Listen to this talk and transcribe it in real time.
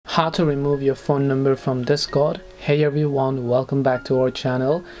How to remove your phone number from Discord. Hey everyone, welcome back to our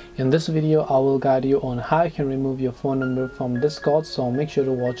channel. In this video I will guide you on how you can remove your phone number from Discord, so make sure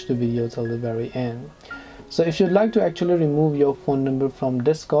to watch the video till the very end. So if you'd like to actually remove your phone number from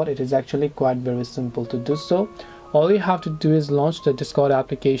Discord, it is actually quite very simple to do so. All you have to do is launch the Discord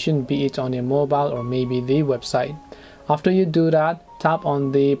application, be it on your mobile or maybe the website. After you do that, tap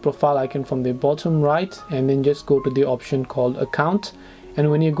on the profile icon from the bottom right and then just go to the option called account. And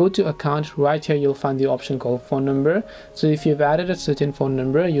when you go to account, right here you'll find the option called phone number. So if you've added a certain phone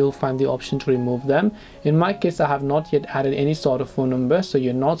number, you'll find the option to remove them. In my case, I have not yet added any sort of phone number, so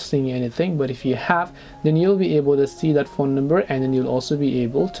you're not seeing anything. But if you have, then you'll be able to see that phone number and then you'll also be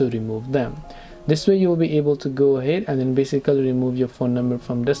able to remove them. This way you'll be able to go ahead and then basically remove your phone number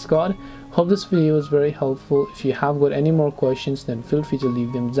from Discord. Hope this video was very helpful. If you have got any more questions, then feel free to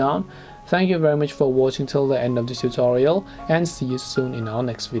leave them down. Thank you very much for watching till the end of this tutorial, and see you soon in our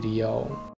next video.